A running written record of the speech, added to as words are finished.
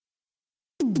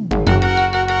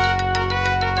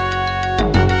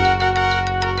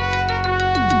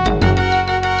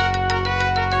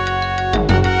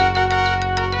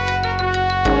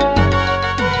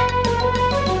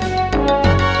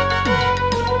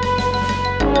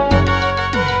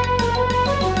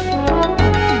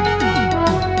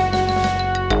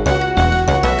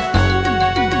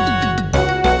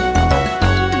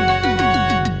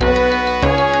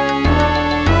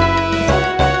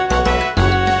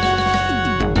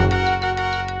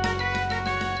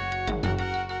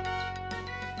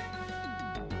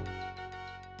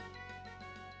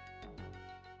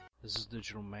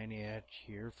Digital Maniac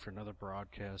here for another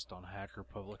broadcast on Hacker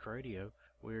Public Radio.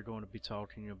 We are going to be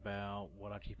talking about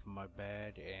what I keep in my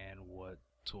bag and what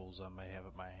tools I may have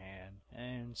at my hand,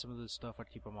 and some of the stuff I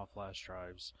keep on my flash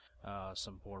drives,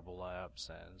 some portable apps,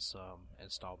 and some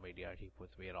installed media I keep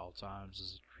with me at all times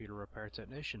as a computer repair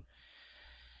technician.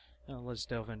 Now let's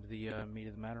delve into the meat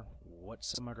of the matter.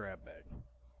 What's in my grab bag?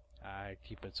 I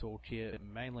keep a toolkit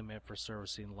mainly meant for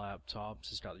servicing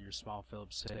laptops. It's got your small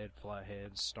Phillips head,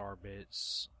 flatheads, star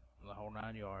bits, the whole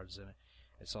 9 yards in it.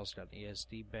 It's also got an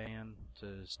ESD band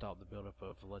to stop the buildup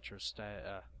of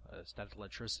static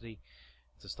electricity,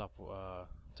 to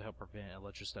help prevent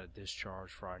electrostatic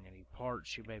discharge frying any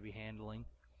parts you may be handling.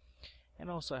 And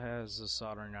also has a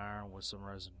soldering iron with some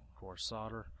resin core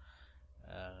solder.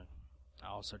 I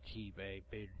also keep a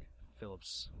big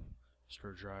Phillips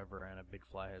screwdriver and a big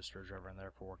flathead screwdriver in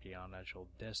there for working on actual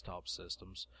desktop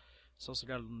systems. It's also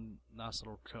got a nice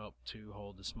little cup to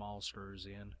hold the small screws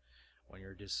in when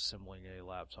you're disassembling a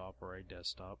laptop or a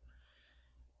desktop.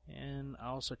 And I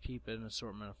also keep an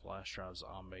assortment of flash drives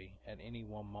on me. At any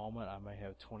one moment I may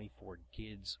have 24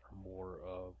 gigs or more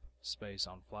of space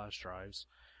on flash drives,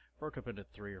 broke up into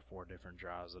 3 or 4 different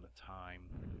drives at a time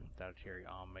that I carry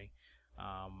on me.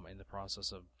 In the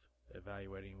process of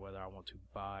evaluating whether I want to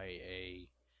buy a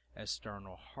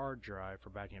external hard drive for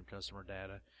backing up customer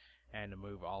data and to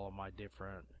move all of my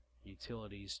different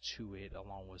utilities to it,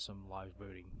 along with some live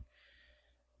booting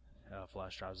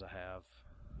flash drives I have.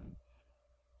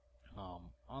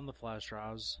 On the flash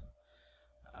drives,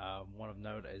 one of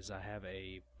note is I have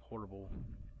a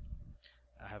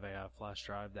flash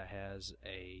drive that has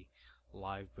a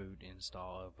live boot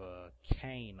install of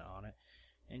CAIN on it,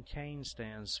 and CAIN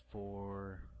stands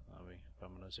for, let me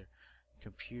put my notes here,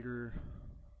 Computer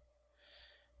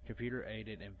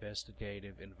Aided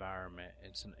Investigative Environment.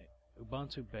 It's an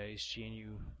Ubuntu-based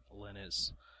GNU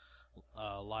Linux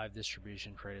live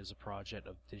distribution created as a project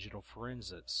of digital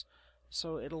forensics.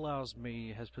 So it allows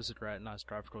me, has put a nice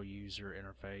graphical user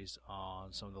interface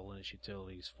on some of the Linux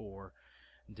utilities for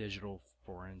digital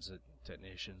forensic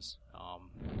technicians.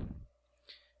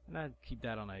 And I keep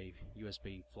that on a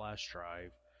USB flash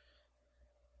drive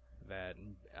that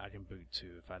I can boot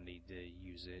to if I need to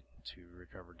use it to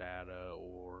recover data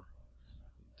or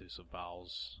do some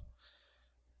files,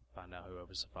 find out who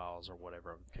owns the files or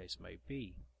whatever the case may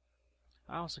be.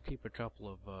 I also keep a couple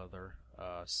of other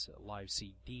live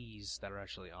CDs that are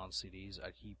actually on CDs.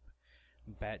 I keep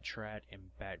Backtrack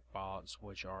and Backbots,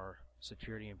 which are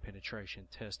security and penetration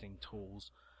testing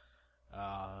tools.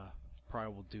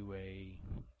 Probably will do a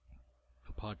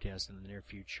podcast in the near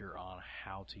future on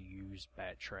how to use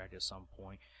Backtrack at some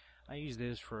point. I use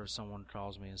this for if someone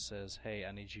calls me and says, hey,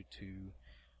 I need you to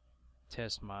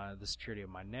test the security of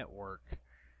my network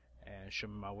and show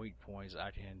me my weak points. I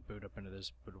can boot up into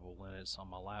this bootable Linux on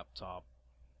my laptop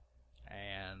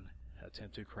and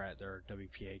attempt to crack their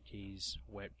WPA keys,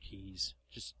 web keys,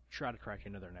 just try to crack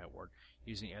into their network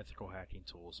using ethical hacking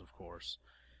tools, of course.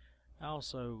 I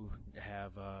also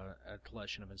have a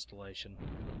collection of installation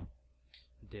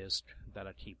disc that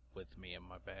I keep with me in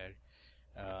my bag.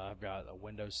 I've got a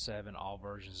Windows 7 all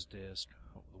versions disc,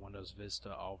 the Windows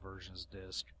Vista all versions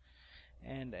disc,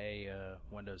 and a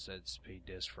Windows XP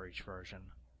disc for each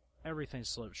version. Everything's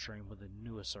slipstream with the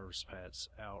newest service packs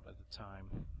out at the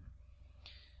time.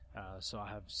 So I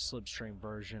have slipstream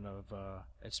version of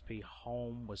XP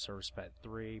Home with Service Pack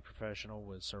 3, Professional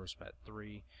with Service Pack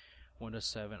 3, Windows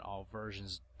 7 all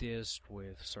versions disc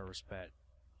with Service Pack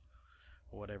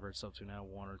whatever it's up to now,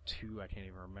 1 or 2, I can't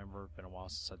even remember. It's been a while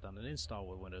since I've done an install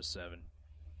with Windows 7.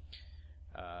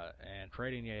 And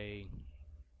creating a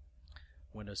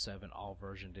Windows 7 all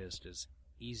version disk is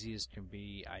easy as can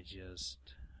be.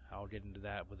 I'll get into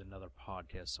that with another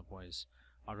podcast some point.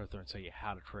 I'll go through and tell you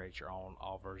how to create your own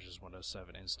all versions Windows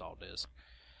 7 install disk.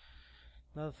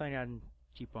 Another thing I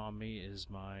keep on me is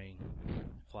my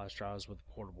flash drives with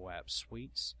portable app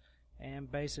suites. And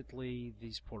basically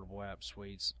these portable app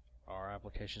suites are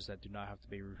applications that do not have to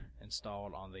be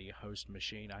installed on the host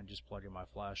machine. I can just plug in my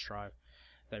flash drive.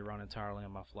 They run entirely on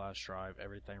my flash drive.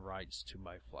 Everything writes to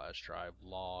my flash drive.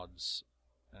 Logs,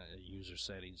 user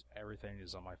settings, everything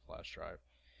is on my flash drive.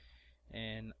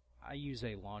 And I use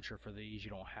a launcher for these. You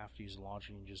don't have to use a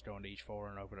launcher. You can just go into each folder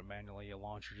and open it manually. A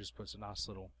launcher just puts a nice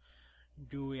little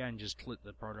GUI. I can just click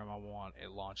the program I want.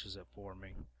 It launches it for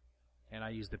me. And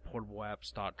I use the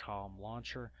portableapps.com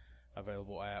launcher.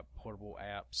 Available at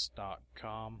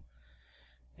portableapps.com.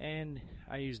 And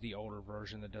I use the older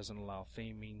version that doesn't allow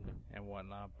theming and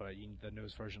whatnot, but the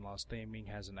newest version allows theming,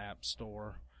 has an app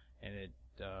store, and it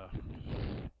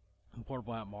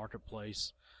Portable App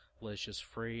Marketplace lists just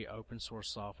free open source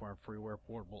software and freeware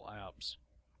portable apps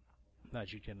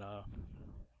that you can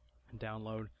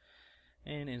download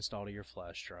and install to your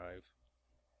flash drive.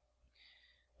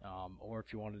 Or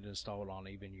if you wanted to install it on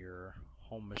even your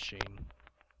home machine,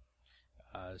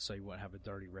 so you wouldn't have a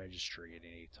dirty registry at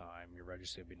any time. Your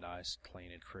registry would be nice,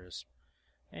 clean, and crisp.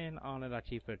 And on it, I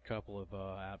keep a couple of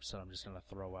apps that I'm just going to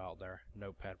throw out there.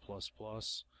 Notepad++,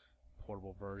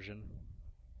 portable version.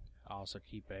 I also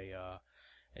keep a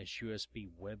USB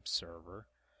web server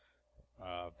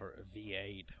for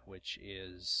V8, which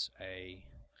is a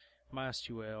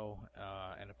MySQL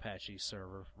and Apache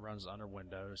server. Runs under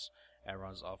Windows. It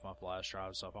runs off my flash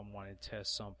drive. So if I'm wanting to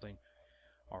test something,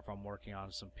 or if I'm working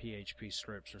on some PHP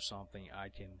scripts or something, I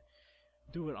can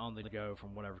do it on the go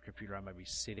from whatever computer I may be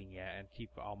sitting at and keep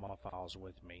all my files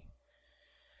with me.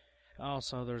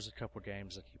 Also, there's a couple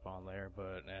games I keep on there,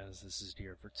 but as this is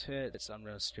geared for tits, I'm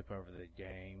going to skip over the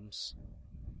games.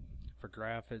 For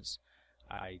graphics,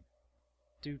 I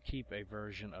do keep a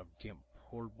version of GIMP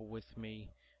Portable with me.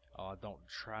 I don't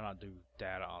try not to do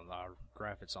data on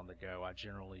graphics on the go. I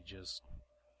generally just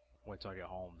wait till I get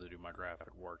home to do my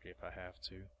graphic work if I have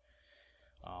to.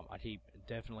 I keep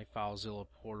definitely FileZilla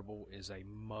Portable is a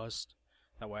must.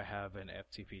 That way I have an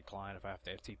FTP client if I have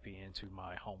to FTP into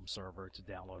my home server to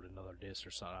download another disk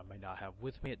or something I may not have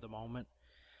with me at the moment.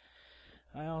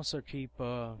 I also keep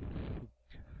Mozilla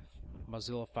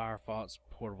Firefox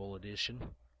Portable Edition,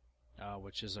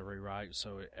 which is a rewrite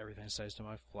so everything stays to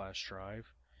my flash drive.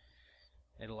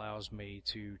 It allows me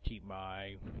to keep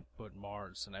my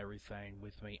bookmarks and everything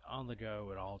with me on the go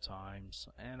at all times.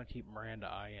 And I keep Miranda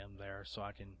IM there so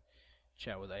I can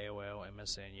chat with AOL,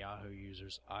 MSN, Yahoo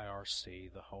users,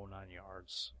 IRC, the whole 9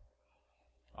 yards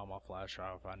on my flash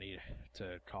drive if I need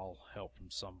to call help from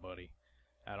somebody.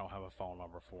 I don't have a phone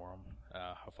number for them.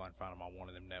 Hopefully I can find them on one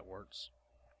of them networks.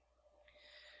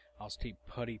 I also keep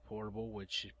Putty Portable,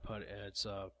 which it's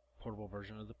a portable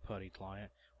version of the Putty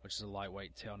client, which is a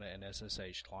lightweight Telnet and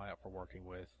SSH client for working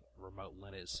with remote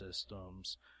Linux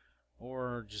systems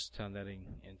or just telnetting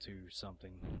into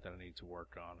something that I need to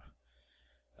work on.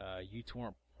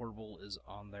 uTorrent Portable is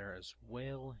on there as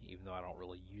well, even though I don't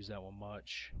really use that one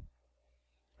much.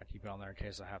 I keep it on there in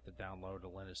case I have to download a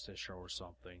Linux distro or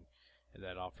something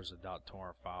that offers a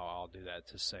 .torrent file. I'll do that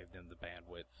to save them the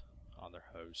bandwidth on their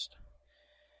host.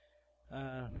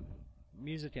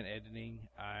 Music and editing,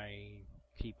 I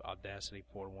keep Audacity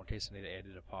Portable in case I need to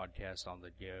edit a podcast on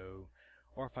the go,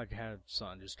 or if I have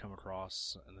something just come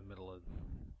across in the middle of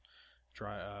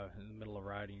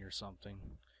riding or something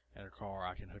in a car.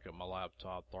 I can hook up my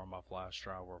laptop, throw my flash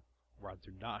drive where I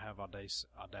do not have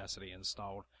Audacity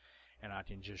installed, and I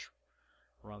can just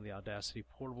run the Audacity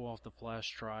Portable off the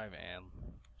flash drive and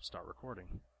start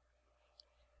recording.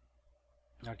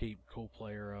 I keep Cool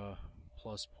Player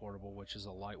Plus Portable, which is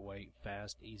a lightweight,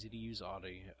 fast, easy to use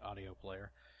audio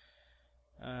player.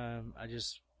 I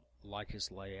just like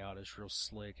its layout. It's real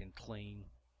slick and clean.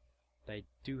 They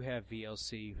do have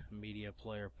VLC Media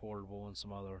Player Portable and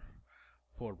some other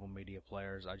portable media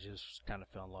players. I just kind of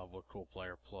fell in love with Cool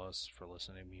Player Plus for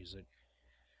listening to music.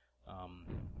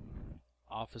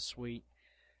 Office Suite.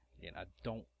 Again, I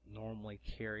don't normally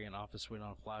carry an Office Suite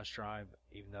on a flash drive,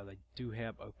 even though they do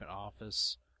have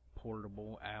OpenOffice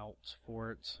Portable out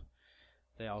for it.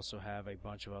 They also have a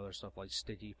bunch of other stuff like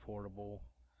Sticky Portable,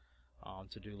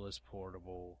 To-Do List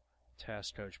Portable,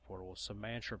 Task Coach Portable,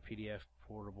 Samantra PDF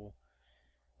Portable,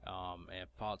 and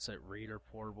Faucet Reader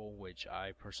Portable, which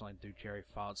I personally do carry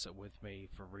Faucet with me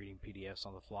for reading PDFs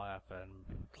on the fly if a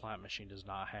client machine does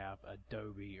not have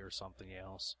Adobe or something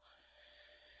else.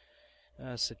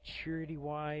 Security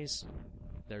wise,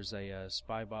 there's a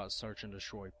Spybot Search and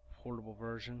Destroy Portable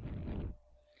version,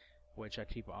 which I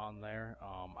keep on there.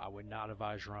 I would not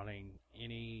advise running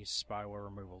any spyware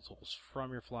removal tools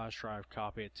from your flash drive.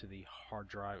 Copy it to the hard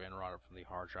drive and run it from the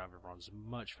hard drive. It runs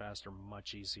much faster,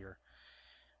 much easier.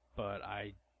 But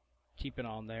I keep it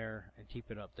on there and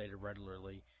keep it updated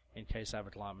regularly in case I have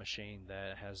a client machine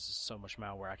that has so much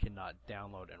malware I cannot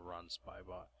download and run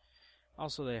Spybot.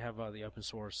 Also, they have the open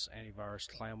source antivirus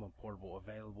Clam Portable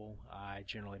available. I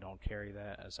generally don't carry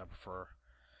that as I prefer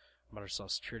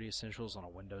Microsoft Security Essentials on a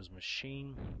Windows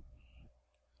machine,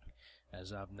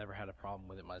 as I've never had a problem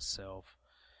with it myself.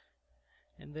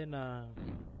 And then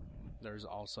there's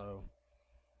also,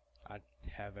 I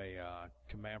have a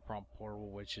command prompt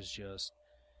portable, which is just,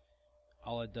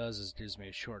 all it does is gives me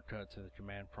a shortcut to the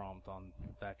command prompt on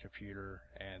that computer,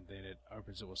 and then it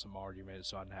opens it with some arguments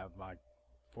so I can have my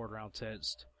foreground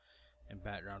text and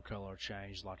background color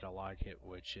changed like I like it,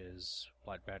 which is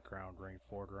black background, green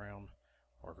foreground,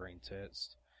 or green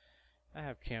text. I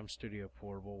have Cam Studio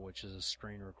Portable, which is a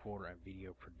screen recorder and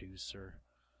video producer.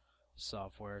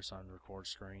 software, so I can record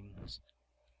screens.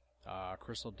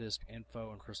 Crystal Disk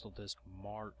Info and Crystal Disk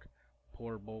Mark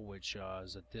Portable, which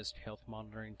is a disk health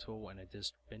monitoring tool and a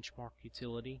disk benchmark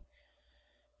utility.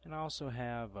 And I also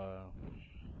have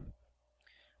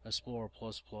Explorer++,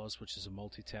 which is a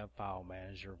multi-tab file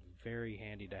manager. Very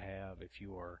handy to have if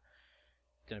you are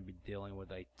going to be dealing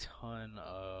with a ton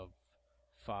of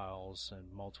files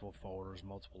and multiple folders,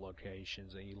 multiple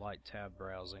locations, and you like tab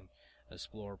browsing.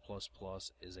 Explorer++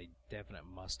 is a definite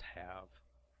must-have.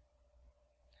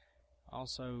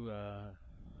 Also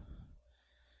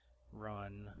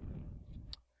run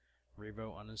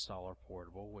Revo Uninstaller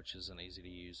Portable, which is an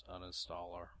easy-to-use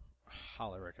uninstaller.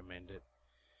 Highly recommend it.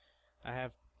 I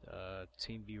have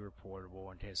TeamViewer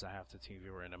Portable in case I have to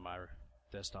TeamViewer into my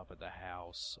desktop at the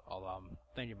house, although I'm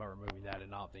thinking about removing that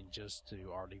and opting just to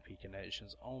RDP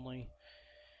connections only.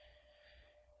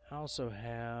 I also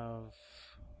have,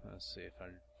 let's see if I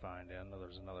can find it. I know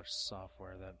there's another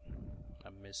software that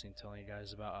I'm missing telling you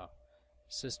guys about.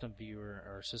 System Viewer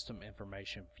or System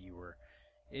Information Viewer.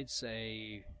 It's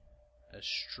a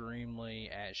extremely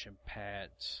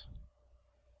action-packed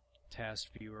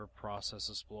task viewer, process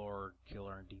explorer,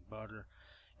 killer, and debugger.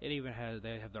 It even has,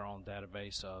 they have their own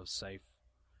database of safe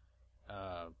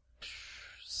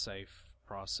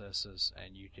processes,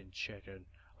 and you can check an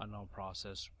unknown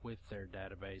process with their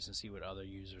database and see what other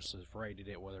users have rated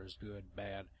it, whether it's good,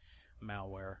 bad,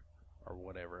 malware, or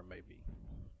whatever it may be.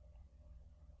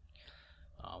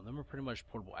 Them are pretty much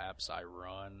portable apps I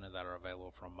run that are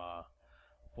available from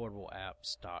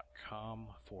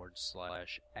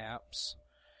portableapps.com/apps,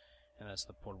 and that's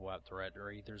the portable app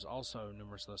directory. There's also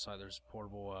numerous other sites. There's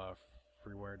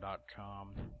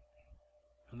portablefreeware.com,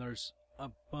 and there's a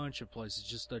bunch of places.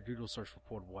 Just a Google search for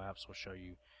portable apps will show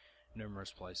you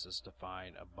numerous places to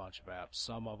find a bunch of apps.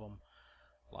 Some of them,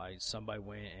 like somebody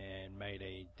went and made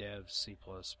a dev C++,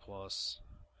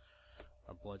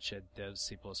 a Bloodshed dev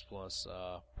C++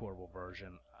 portable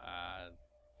version.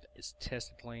 It's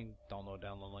tested link, don't know a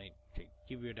download link. Can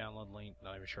give you a download link,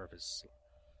 not even sure if it's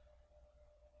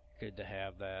good to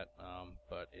have that,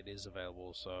 but it is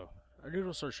available. So a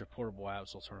Google search for portable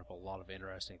apps will turn up a lot of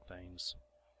interesting things.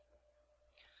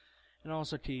 And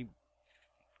also keep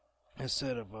a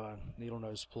set of needle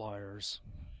nose pliers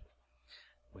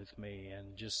with me,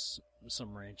 and just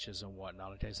some wrenches and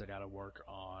whatnot in case I got to work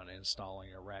on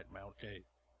installing a rack mount case.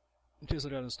 In case I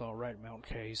got to install a rack mount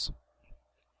case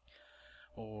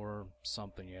or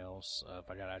something else, if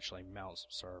I got to actually mount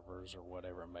some servers or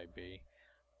whatever it may be.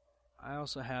 I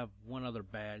also have one other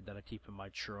bag that I keep in my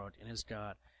truck, and it's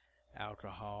got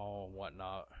alcohol and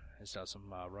whatnot. It's got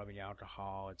some rubbing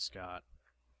alcohol. It's got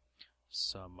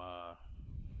some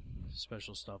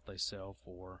special stuff they sell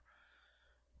for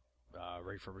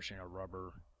refurbishing a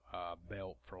rubber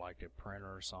belt for like a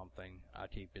printer or something. I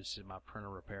keep this in my printer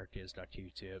repair kit. It's got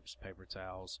Q-tips, paper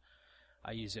towels.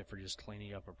 I use it for just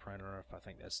cleaning up a printer if I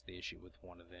think that's the issue with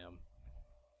one of them.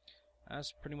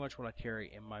 That's pretty much what I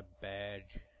carry in my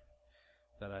bag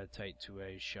that I take to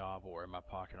a shop or in my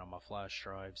pocket on my flash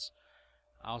drives.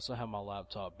 I also have my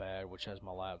laptop bag, which has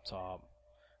my laptop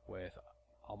with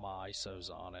all my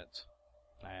ISOs on it,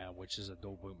 which is a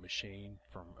dual boot machine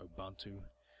from Ubuntu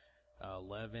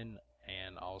 11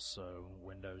 and also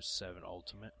Windows 7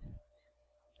 Ultimate,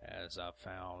 as I've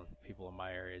found people in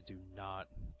my area do not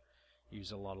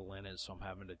use a lot of Linux, so I'm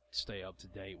having to stay up to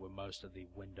date with most of the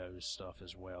Windows stuff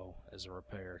as well as a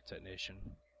repair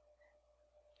technician.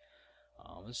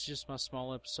 This is just my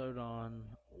small episode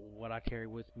on what I carry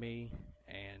with me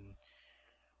and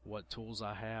what tools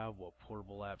I have, what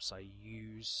portable apps I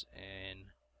use,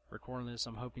 and recording this,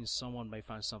 I'm hoping someone may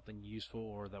find something useful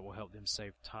or that will help them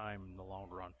save time in the long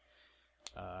run.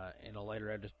 In a later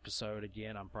episode,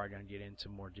 again, I'm probably going to get into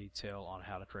more detail on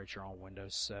how to create your own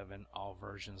Windows 7 all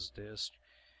versions disk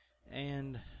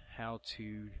and how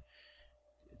to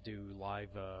do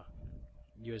live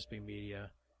USB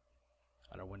media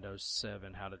on a Windows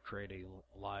 7, how to create a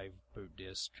live boot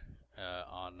disk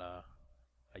on a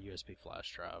USB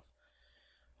flash drive.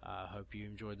 I hope you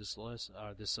enjoyed this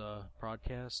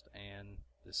podcast, and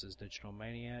this is Digital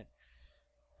Maniac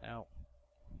out.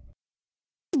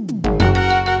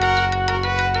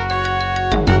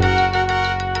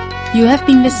 You have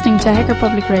been listening to Hacker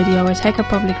Public Radio at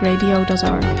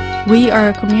hackerpublicradio.org. We are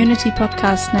a community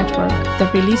podcast network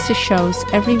that releases shows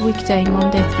every weekday,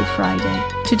 Monday through Friday.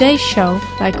 Today's show,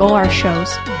 like all our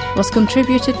shows, was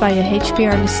contributed by a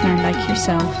HPR listener like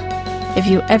yourself. If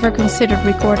you ever considered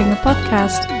recording a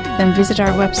podcast, then visit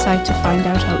our website to find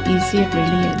out how easy it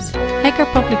really is. Hacker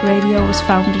Public Radio was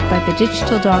founded by the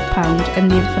Digital Dog Pound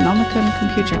and the Infonomicon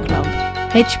Computer Club.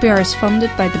 HPR is funded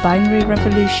by the Binary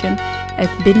Revolution at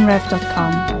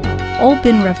binrev.com. All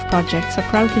BinRev projects are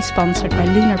proudly sponsored by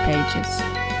Lunar Pages.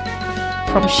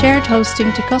 From shared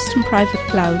hosting to custom private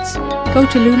clouds, go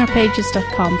to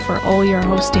lunarpages.com for all your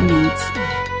hosting needs.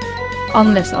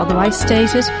 Unless otherwise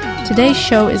stated, today's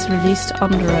show is released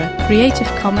under a Creative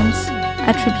Commons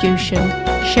Attribution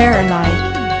Share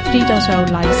Alike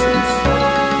 3.0 license.